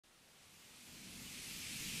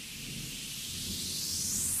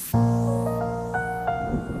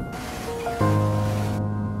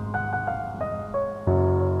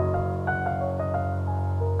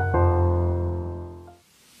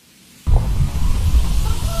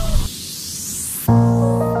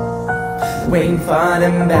waiting for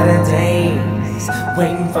them better days,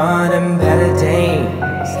 waiting for them better days,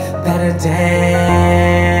 better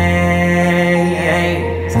days.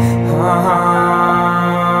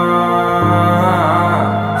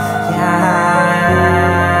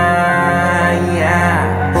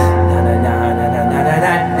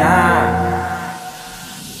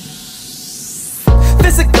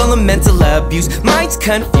 Physical and mental abuse, minds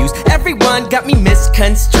confused. Everyone got me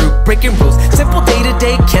misconstrued, breaking rules. Simple day to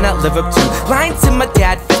day, cannot live up to. Lying to my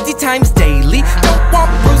dad 50 times daily. Don't want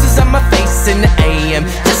bruises on my face in the AM.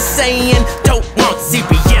 Just saying, don't want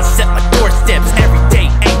CBS at my doorsteps every day.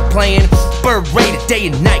 Ain't playing berated day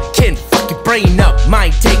and night. Can't fuck your brain up,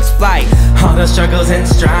 mind takes flight. All the struggles and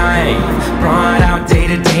strife brought out day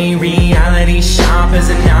to day. Reality sharp as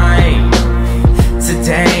a knife.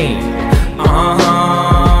 Today,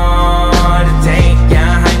 today,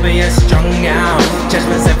 yeah, hyper, you're strung out.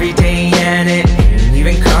 Judgments every day and it ain't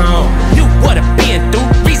even cold. Knew what I've been through,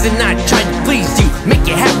 reason I tried to please you. Make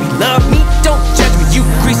you happy, love me, don't judge me, you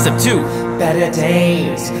grease up too. Better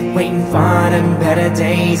days, waiting for them better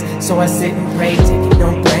days. So I sit and pray, taking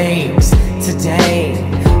no breaks. Today,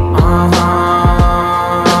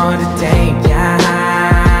 today,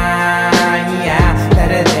 yeah,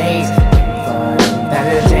 better days, waiting for them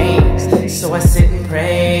better days. So I sit and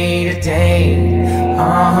pray today.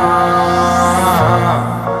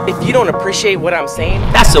 If you don't appreciate what I'm saying,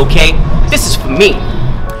 that's okay. This is for me.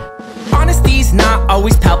 Honesty's not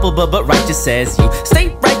always palpable, but righteous as you.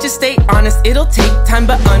 Stay righteous, stay honest, it'll take time,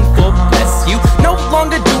 but unfold bless you. No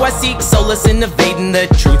longer do I seek solace in evading the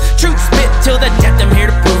truth. Truth spit till the death, I'm here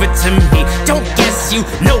to prove it to me. Don't guess you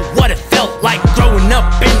know what it felt like growing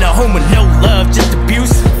up in a home with no love, just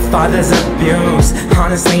abuse. Father's abuse,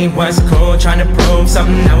 honestly was cool, trying to prove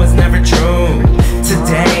something that was never true.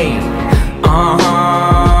 Today,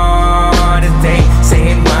 today,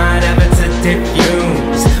 saying whatever to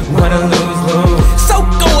diffuse. What a lose-lose. So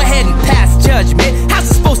go ahead and pass judgment.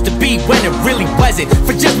 How's it supposed to be when it really wasn't?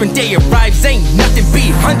 For judgment day arrives, ain't nothing.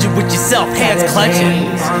 Be 100 with yourself, hands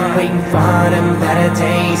clutching. Waiting for them better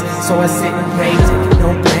days. So I sit and pray, taking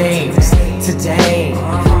no breaks. Today,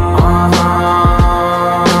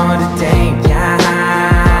 today,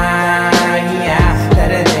 yeah,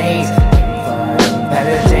 better days. Waiting for them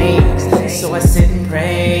better days. So I sit and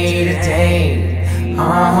pray today.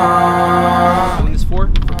 Doing this for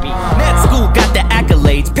me. Med school got the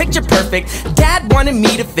accolades, picture perfect. Dad wanted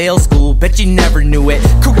me to fail school, bet you never knew it.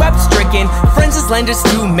 Corrupt stricken, friends as lenders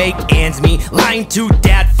to make ends meet. Lying to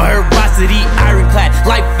dad, ferocity, ironclad.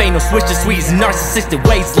 Life ain't no switch to squeeze, narcissistic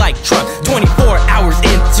ways like Trump. 24 hours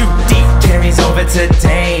in too deep, carries over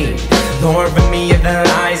today. Lord, rid me of the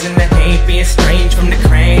lies and the hate, be estranged from the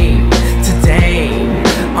crave. Today,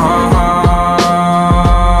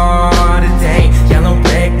 today, yellow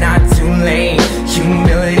brick, not too late.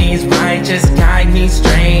 Humility's righteous, guide me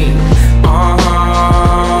straight.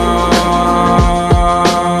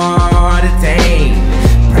 Today,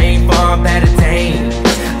 pray for better days.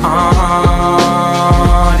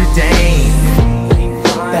 Today,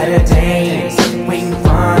 better days, waiting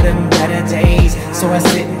for them better days. So I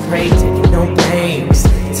sit and pray, taking no breaks.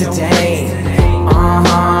 Today,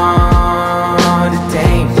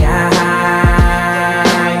 today,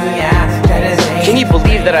 yeah, better days. Can you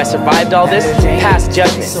believe that I survived all this? Past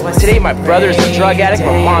judgment. Today my brother's a drug addict,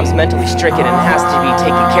 my mom's mentally stricken and has to be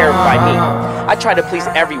taken care of by me. I try to please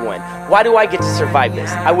everyone. Why do I get to survive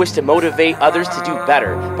this? I wish to motivate others to do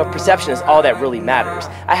better, but perception is all that really matters.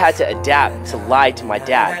 I had to adapt to lie to my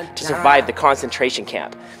dad to survive the concentration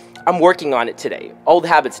camp. I'm working on it today. Old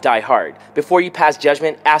habits die hard. Before you pass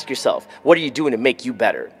judgment, ask yourself, what are you doing to make you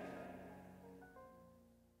better?